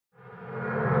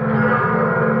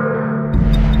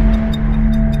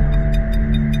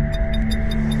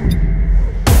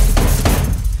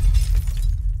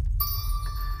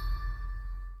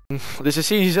This is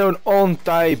CZ Zone on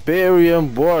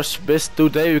Tiberium Wars.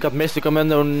 Today we got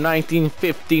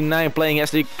MrCommando1995 playing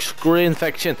as the Scrin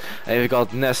faction, and we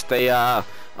got Nestea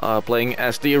playing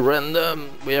as the random.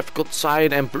 We have got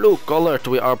cyan and blue colored.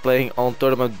 We are playing on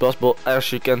tournament Dustbowl,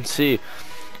 as you can see.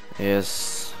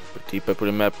 Yes, pretty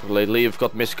popular map lately. We've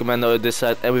got MrCommando on this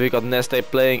side, and we've got Nestea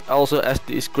playing also as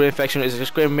the Scrin faction. It's a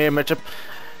Scrin mirror matchup,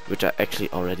 which I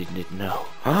actually already did know.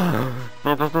 No,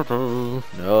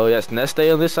 yes,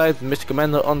 Nestea on this side,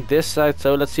 MrCommando on this side.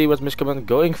 So let's see what MrCommando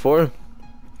going for.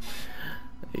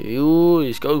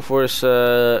 He's going for his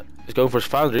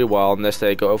foundry, while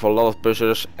Nestea go for a lot of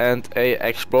buzzers and a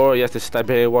explorer. Yes, this is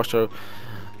Tiberium War, so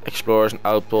explorers and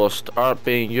outposts are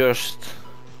being used.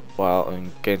 While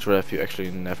in Games Ref you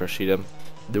actually never see them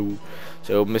do.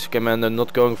 So MrCommando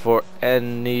not going for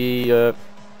any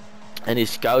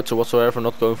scouts or whatsoever,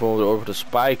 not going for over the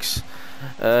spikes.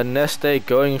 Nestea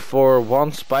going for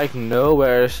one spike. No,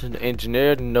 where's the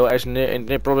engineer? No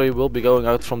engineer probably will be going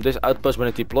out from this outpost when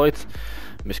it deployed.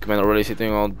 MrCommando already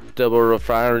sitting on double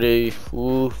refinery.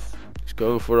 Ooh, he's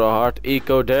going for a hard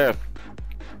eco there.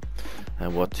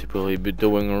 And what will he be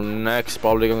doing next?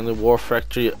 Probably going to war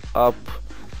factory up.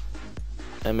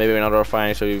 And maybe another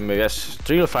refinery, so maybe yes,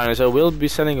 3 refineries. So we'll be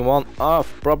sending one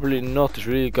off. Probably not. It's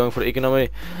really going for the economy,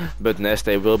 but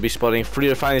Nestea will be spotting 3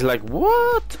 refineries. Like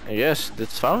what? Yes,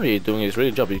 that's foundry doing his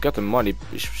real job. He got the money.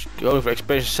 He's going for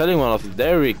expansion, selling one of them.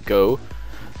 There we go.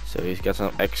 So he's got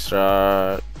some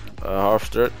extra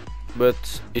harvester,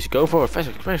 but he's going for a fast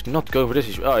expansion. Not going for this.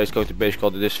 He's going to base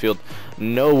call this field.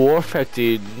 No war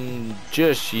factory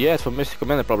just yet for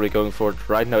MrCommando. Probably going for it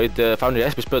right now. The foundry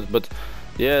has been split, but.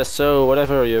 Yeah, so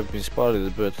whatever, you've been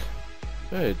spotted, but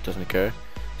it doesn't care.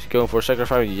 He's going for a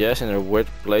sacrifice, yes, in a weird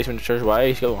placement church. Why?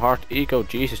 He's going hard eco,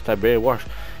 Jesus, Tiberium Wars.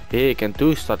 He can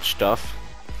do such stuff.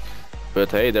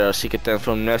 But hey, there are secret tanks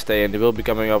from Nestea and they will be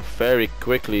coming up very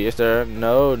quickly. Is there?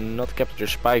 No, not capture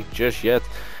spike just yet.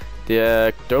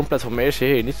 The drone platform is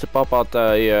here. He needs to pop out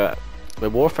the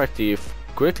war factory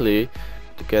quickly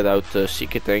to get out the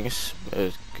secret tanks.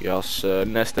 Yes,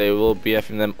 Nestea will be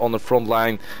having them on the front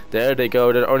line. There they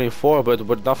go. There are only 4, but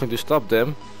with nothing to stop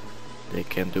them. They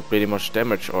can do pretty much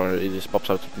damage, or it just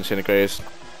pops out the incinerators.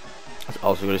 That's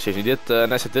also a good decision.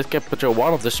 Nestea did capture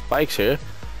one of the spikes here,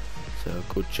 so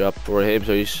good job for him.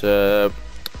 So he's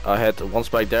ahead. One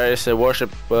spike there is a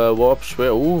warship warp sphere.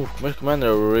 Ooh,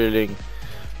 MrCommando really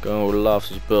loves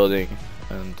his building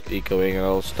and ecoing and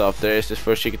all stuff. There is this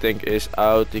first secret tank is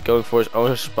out. He's going for his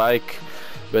own spike.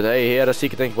 But hey, he had a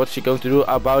secret tank. What's he going to do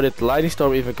about it? Lightning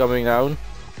storm even coming down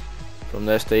from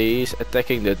Nestea. He's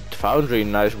attacking the foundry.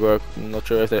 Nice work. I'm not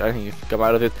sure if there's anything can come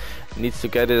out of it. Needs to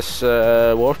get his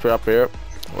warfare up here,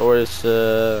 or his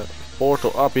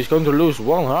portal up. He's going to lose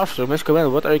one half. So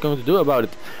MrCommando, what are you going to do about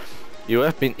it? You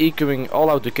have been ecoing all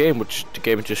out the game, which the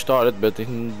game just started, but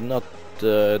not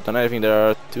done anything. There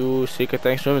are 2 secret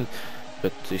tanks from it.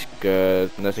 But he's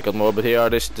Nestea got more, but here are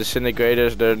these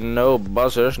disintegrators. There are no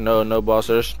buzzers, no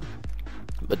buzzers.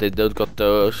 But they don't got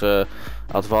those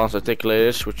advanced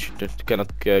articulators, which you cannot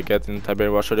get in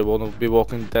Tiberium War, so they will not be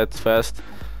walking that fast.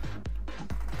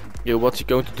 What's he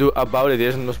going to do about it?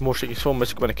 There's more secrets from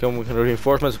MrCommando coming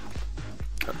reinforcements.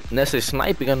 Nestea is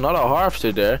sniping another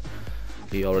harvester there.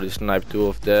 He already sniped 2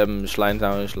 of them. Slime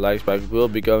down, his light spike will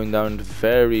be going down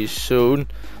very soon.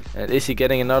 And is he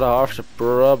getting another harvester?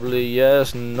 Probably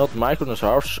yes. Not Micronus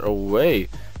harvester away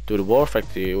to the war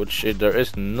factory, which there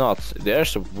is not.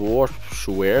 There's a war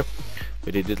sphere,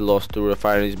 but he did lose 2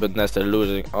 refineries. But Nestea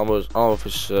losing almost all of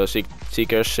his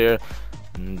seekers here.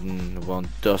 One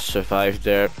does survive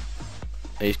there.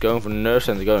 He's going for nerve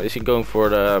center. Is he going for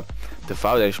the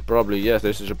foundries? Probably yes.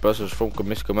 This is a buzzer from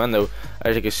MrCommando.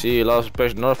 As you can see, last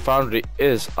person, another foundry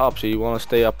is up, so you want to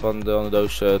stay up on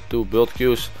those 2 build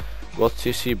queues. What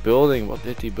is he building? What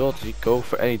did he build? Did he go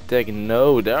for any tech?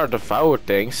 No, there are devour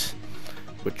tanks,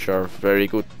 which are very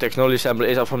good. Technology assembly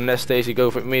is up from Nestea. Is he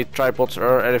go for me tripods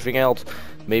or anything else?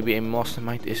 Maybe a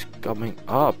mastermind is coming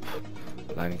up.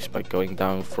 Lightning spike going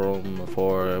down for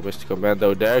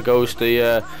MrCommando. There goes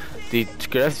the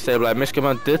gravity stabilizer.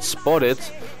 MrCommando did spot it.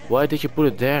 Why did you put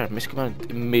it there?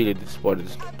 MrCommando immediately did spot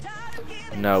it.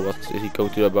 Now what is he going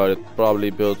to do about it? Probably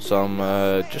build some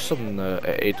just some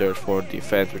aeters for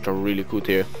defense, which are really good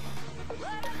here.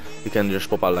 You can just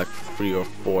pop out like 3 or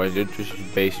 4 and just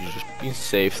basically just being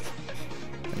saved.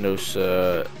 And those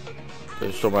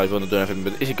Stormlight will not do anything.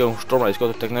 But is he going for Stormlight? He's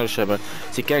got a technology hammer.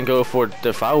 So he can go for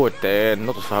devoured there,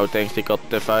 not devoured tanks. They got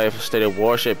devastated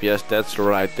warship. Yes, that's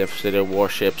right, devastated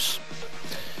warships.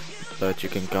 but you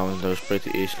can counter those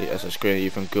pretty easily as a Scrin.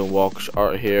 Even gunwalkers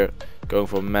are here, going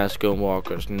for mass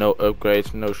gunwalkers. No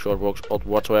upgrades, no short walks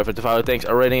whatsoever. Devour tanks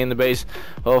are raiding in the base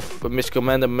of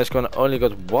MrCommando. MrCommando only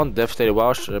got one devastated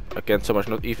warship against so much,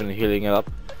 not even healing it up.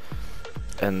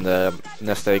 And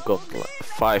Nestea got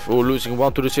 5. Oh, losing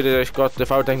 1 to the city. They got the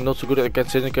Devour tank not so good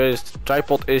against Syndicators.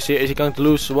 Tripod is here. Is he going to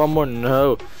lose one more?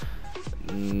 No.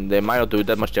 They might not do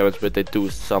that much damage, but they do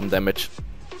some damage.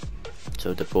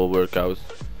 So that will work out.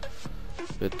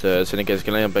 But Syndicators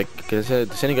can land back. The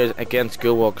Syndicators against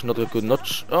Gunwalkers not a good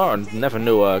notch. Oh, never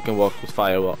knew Gunwalker could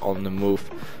fire on the move.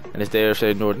 And it's there,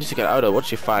 say North needs to get out of. What's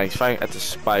he firing? He's firing at the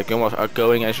spike. Gunwalkers are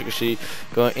going, as you can see,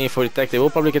 going in for the attack. They will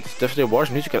probably get the devastated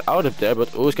warship. Needs to get out of there, but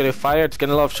who's getting fired? It's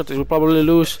getting a lot of shots. He will probably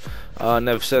lose.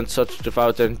 Never sent such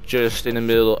Devour tank just in the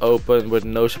middle, open with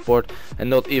no support, and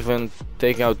not even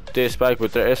taking out this spike.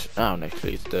 But there is. Oh,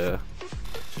 actually, it's the.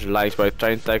 Likes by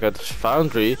trying to attack out this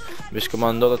foundry.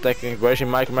 MrCommando not attacking. Where's your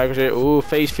micros here? Ooh,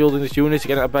 face fielding this unit.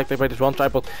 Getting attacked by this one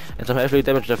tripod and some heavily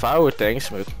damaged Devour tanks.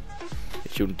 But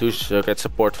this unit does get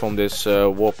support from this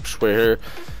warp sphere here.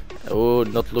 Oh,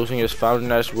 not losing his foundry.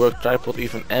 Nice work. Tripod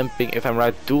even amping, if I'm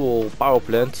right, dual power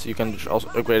plants. You can just also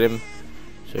upgrade him,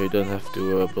 so you don't have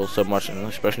to build so much, and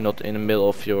especially not in the middle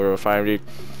of your refinery.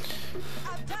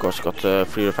 Of course, got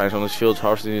 3 refineries on his fields.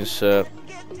 Harvesting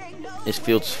his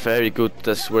field's very good.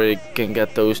 That's where you can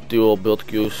get those dual build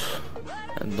queues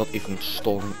and not even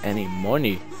stalling any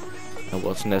money. And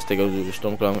what's next? They go to the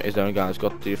Stormclown is down, guys.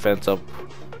 Got the defense up,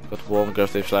 got one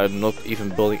gravitative slide, not even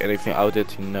building anything out it.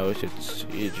 He knows it's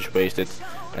he just wasted.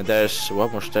 And there's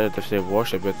one more devastated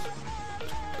warship with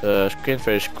Scrin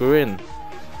very Scrin.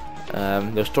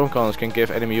 The Stormclowns can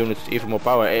give enemy units even more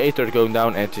power. A-turret going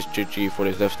down, and it is GG for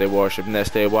this devastated warship.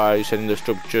 Nestea, why are you sending those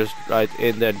troops just right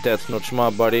in there? That's not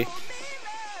smart, buddy.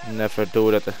 Never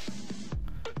do that.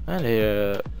 And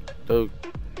here,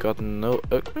 got no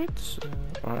upgrades?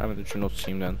 Or I did you not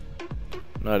see them then?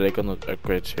 No, they got no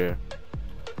upgrades here.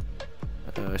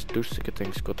 Is two Seeker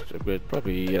tanks got an upgrade?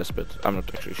 Probably yes, but I'm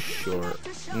not actually sure.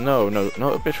 No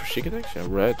upgrades for Seeker tanks? Yeah,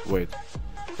 right, wait.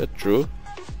 Is that true?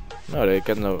 No, they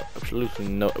get absolutely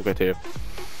no upgrade here.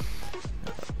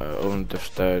 Own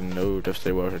Devastator, no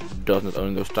Devastator warship does not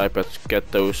own those tripods.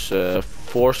 Get those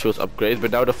force fields upgrades,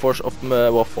 but now the force of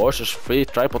forces 3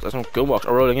 tripods and some gunwalks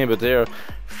are rolling in, but there are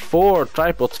 4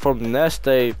 tripods from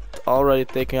Nestea already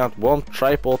taking out 1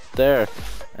 tripod there.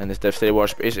 And this Devastator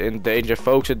warship is in danger.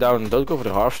 Focus it down. Don't go for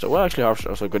the Harvester. Well, actually, Harvester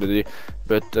is also a good idea.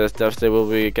 But Devastator will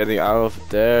be getting out of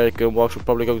there. Gunwalks will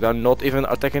probably go down. Not even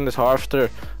attacking this Harvester.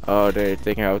 Oh, they're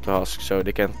taking out the husk, so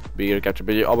they can't be recaptured.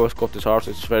 But you almost got this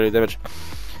Harvester. It's very damaged.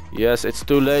 Yes, it's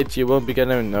too late. You won't be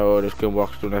getting. No, those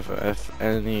Gunwalkers don't have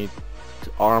any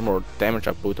armor or damage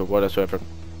output or whatsoever.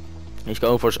 He's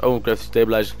going for his own gravity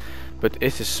stabilizer. But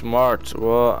is this smart?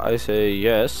 Well, I say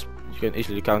yes. You can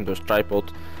easily count those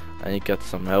tripods. And you get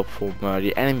some help from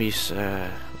the enemy's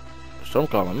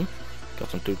Stormclown. Got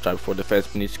some 2 tripods for defense,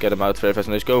 but needs to get them out very fast.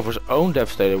 And he's going for his own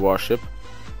devastated warship.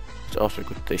 It's also a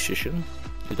good decision.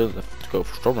 You don't have to go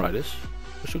for Storm Riders.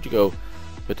 Where should you go?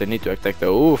 But they need to attack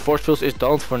though. Ooh, force fields is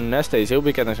down for Nestea. He'll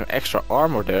be getting some extra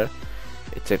armor there.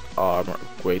 It's an armor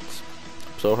upgrade.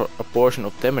 Absorb a portion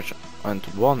of damage and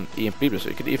 1 EMP blast. So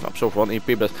you can even absorb 1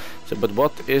 EMP blast. So, but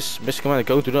what is MrCommando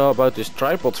going to know about this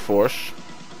tripod force?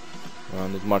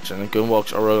 Not much, and the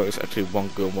gunwalks are rolling. Is actually 1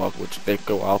 gunwalk which they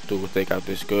go out to take out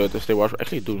this good. They were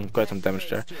actually doing quite some damage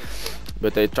there,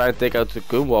 but they try to take out the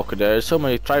gunwalker. There are so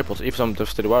many tripods, even some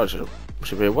devastated warriors.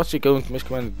 What's he going to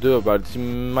MrCommando do about it? He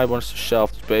might want to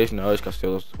shelve the base. No, he's got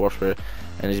still the warfare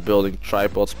and he's building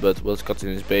tripods, but what's got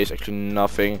in his base? Actually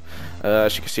nothing.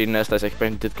 As you can see, Nestea's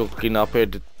expansion did go clean up here.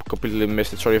 Did completely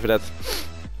missed it. Sorry for that.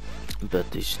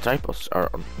 But these tripods are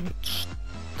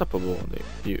unstoppable.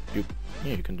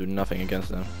 You can do nothing against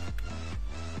them.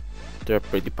 They're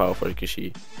pretty powerful, you can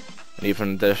see. And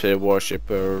even there's a warship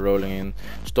rolling in.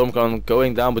 Stormclown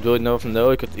going down, but will not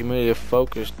know. He could immediately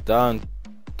focus down.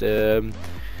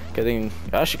 Getting,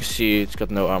 as you can see, it's got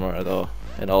no armor at all.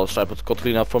 And all the tripods got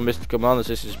clean up from MrCommando.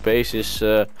 His base is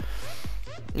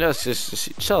yes,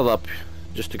 just sell it up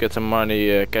just to get some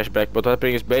money, cash back. But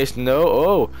happening his base, no.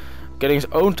 Oh, getting his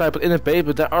own tripod in the base,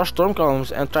 but there are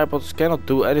Stormclowns and tripods cannot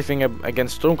do anything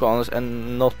against Stormclowns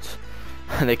and not.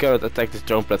 And they cannot attack this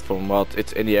drone platform, but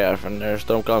it's in the air and there's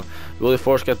Stormclown. Will the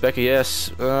force get back?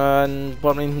 Yes,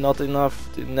 probably not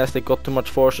enough unless they got too much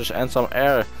forces and some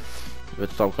air. But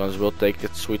Stormclowns will take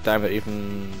its sweet time,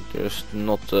 even there's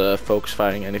not focus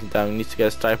firing anything down. He needs to get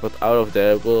his tripod out of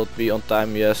there. Will it be on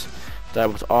time? Yes.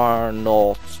 Tripods are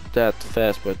not that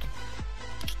fast, but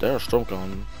there are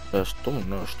Stormclown.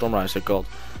 Storm Riders they called.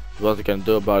 what they can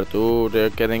do about it. Ooh, they're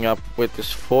getting up with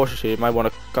this forces here. You might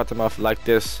want to cut them off like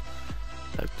this.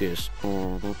 Like this.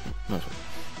 No, sorry.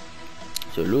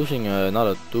 So losing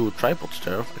another 2 tripods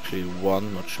there. Actually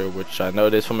 1, not sure which. I know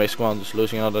this from MrCommando is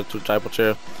losing another 2 tripods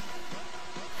here.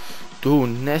 To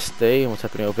Nestea, what's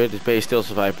happening over here? This base still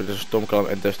survived, but there's a storm column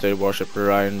and Dustbowl warship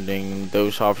grinding.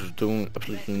 Those harvesters doing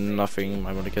absolutely nothing.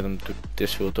 I want to get them to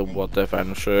this field or whatever.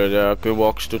 I'm sure there are good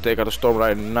walks to take out a storm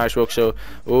rider. Nice work. So,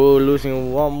 oh,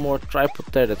 losing 1 more tripod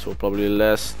there. That's will probably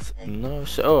last. No,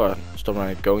 so storm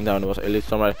rider going down. It was elite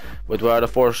storm rider. But where the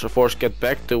force get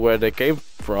back to where they came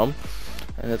from.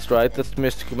 And that's right, that's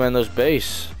MrCommando's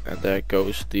base. And there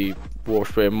goes the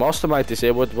Warspray Mastermind is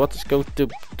here. What is going to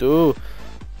do?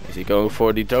 Is he going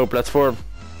for the drone platform?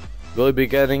 Will he be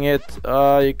getting it?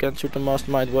 You can shoot the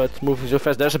Mastermind, but it's moving so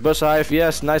fast. There's a bus hive,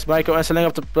 yes, nice micro and selling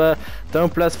up the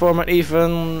drone platform and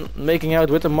even making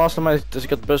out with the Mastermind. Does he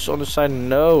got bus on the side?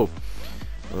 No.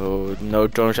 Oh, no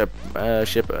drone ship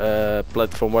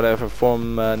platform, whatever,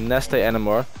 from Nestea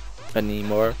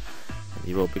anymore.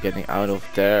 He will be getting out of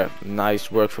there.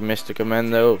 Nice work from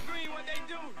MrCommando.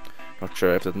 Not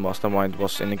sure if that Mastermind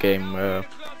was in the game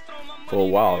for a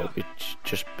while. We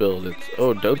just built it.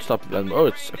 Oh, don't stop. Oh,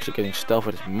 it's actually getting stealth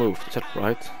when it's moved. Is that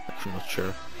right? Actually not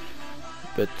sure.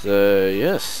 But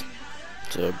yes.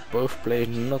 So both players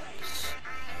not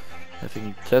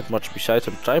having that much besides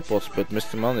some tripods, but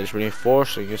MrCommando is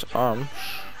reinforcing his army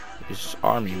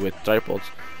with tripods.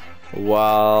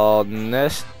 While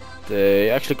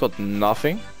Nestea actually got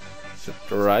nothing. Is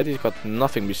that right? He's got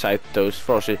nothing besides those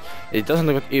four. So it doesn't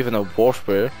look like even a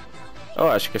warspray. Oh,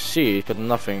 as you can see, he got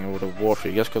nothing with a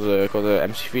warfare. He just got a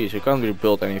MCV, so he can't really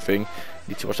build anything.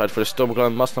 Needs to watch out for the storm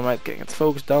column. Mastermind getting it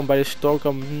focused down by the storm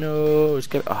column. No, it's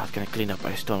gonna clean up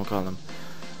by the storm column.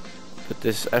 But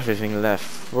there's everything left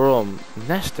from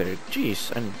Nestea.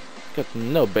 Jeez, and got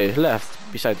no base left.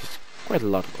 Besides, it's quite a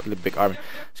lot of a big army.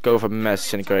 Let's go for mass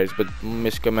disintegrators, but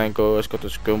MrCommando has got the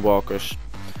Scrinwalkers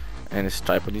and his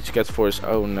tripod needs to get for his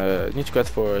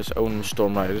own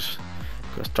storm riders.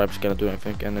 Because tripes cannot do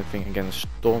anything against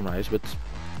storm riders, but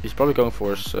he's probably going for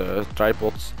his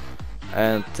tripods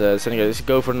and disintegrators. Is he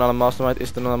go for another Mastermind?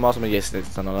 Is it another Mastermind? Yes,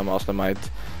 it's another Mastermind.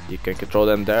 You can control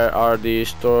them. There are the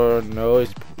storm. No,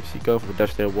 is he going for the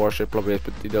Dustbowl warship? Probably is,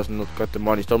 but he does not got the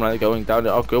money. Storm rider going down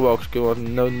there. Oh, Scrinwalkers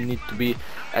no need to be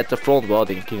at the front. Well,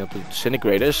 they can clean up the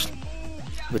disintegrators,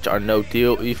 which are no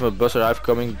deal. Even a bus arrive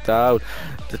coming down.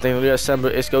 The technology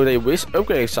assembler is going there with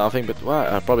upgrading something, but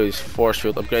well, probably his force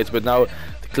field upgrades. But now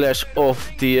the clash of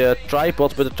the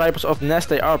tripods, but the tripods of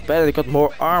Nestea are better. They got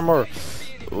more armor.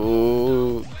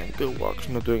 Ooh, and good walks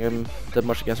not doing him that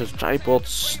much against those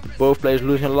tripods. Both players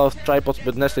losing a lot of tripods,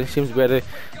 but Nestea seems to be the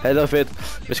head of it.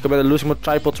 MrCommando losing more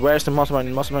tripods. Where's the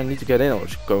Mastermind? Mastermind need to get in, or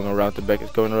is going around the back?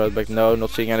 It's going around the back. No, not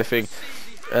seeing anything.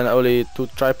 And only 2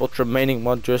 tripods remaining.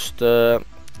 One just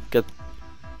get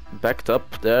backed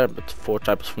up there, but 4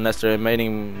 tripods from Nestea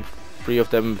remaining. 3 of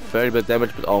them very bad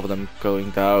damage, but all of them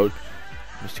going down.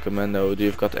 MrCommando, do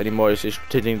you've got any more? Is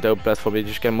hitting the platform? You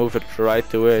just can move it right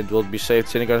to it. It will be safe.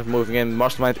 Synagogue moving in.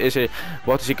 Mastermind is here.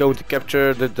 What is he going to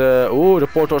capture? The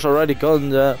portal's already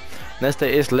gone. Nestea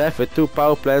is left with 2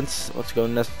 power plants. What's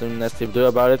going Nestea do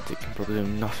about it? He can probably do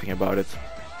nothing about it.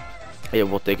 It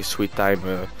will take a sweet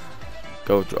time.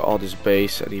 Go through all this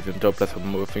base and even the platform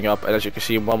moving up, and as you can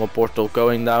see, one more portal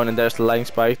going down, and there's the lightning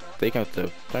spike. Take out the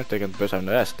bus on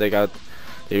the rest. Take out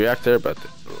the reactor, but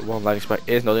one lightning spike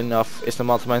is not enough. Is the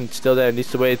Mastermind still there? Needs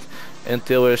to wait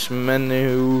until his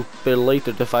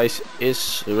manipulator device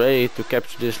is ready to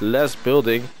capture this last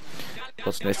building.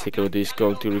 What's Nestea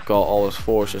going to recall all his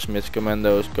forces.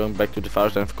 MrCommando is going back to the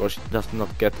Faust, and of course he does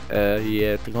not get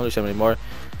technology anymore.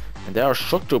 And there are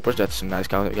shock troopers. That's a nice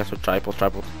counter against a tripod.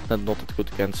 Not that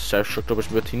good against shock troopers,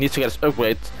 but he needs to get his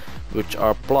upgrade, which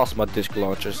are plasma disc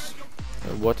launchers.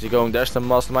 What is he going? There's the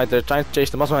Mastermind. They're trying to chase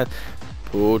the Mastermind.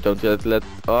 Oh, don't let.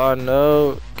 Oh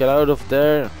no! Get out of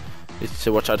there! Needs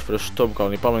to watch out for the storm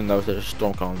column. He probably knows there's a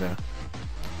storm column there.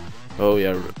 Oh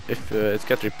yeah, if it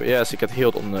gets yes, he got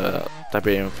healed on the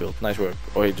Tiberium field. Nice work.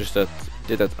 Or he just did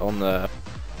that on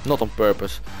not on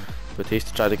purpose. But he's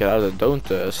to try to get out of it. Don't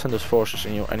send those forces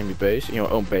in your enemy base, in your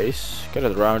own base. Get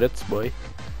it around it, boy.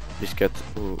 Just get.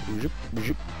 Oh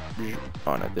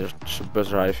no, there's a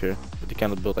bus arrive here, but he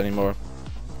cannot build anymore.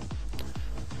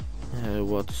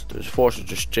 What? There's forces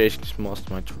just chasing this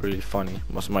Mastermind. It's really funny.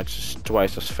 Mastermind is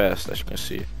twice as fast, as you can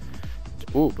see.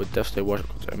 Ooh, but Dustbowl was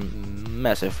got a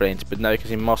massive range. But now you can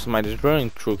see Mastermind is running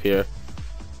through here.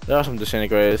 There are some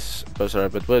disintegrators, bus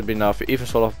arrive, but will it be enough? Even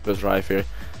solo of bus arrive here.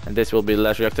 And this will be the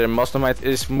last reactor. Mastermind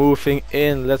is moving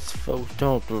in. Let's focus.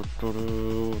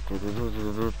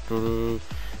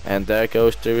 And there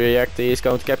goes the reactor. He's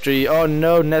going to capture. Oh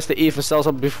no, Nestea even sells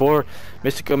up before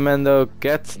MrCommando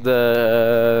gets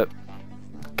the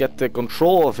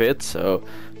control of it. So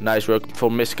nice work for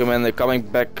MrCommando coming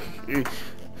back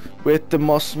with the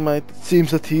moss might. It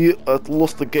seems that he had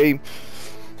lost the game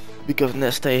because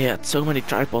Nestea had so many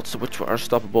tripods which were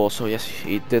unstoppable. So yes,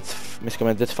 he did.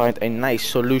 MrCommando did find a nice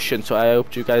solution. So I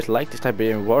hope you guys like this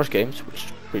Tiberium Wars games, which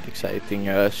is pretty exciting.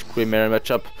 Scrin mirror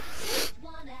matchup,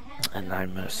 and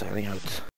I'm signing out.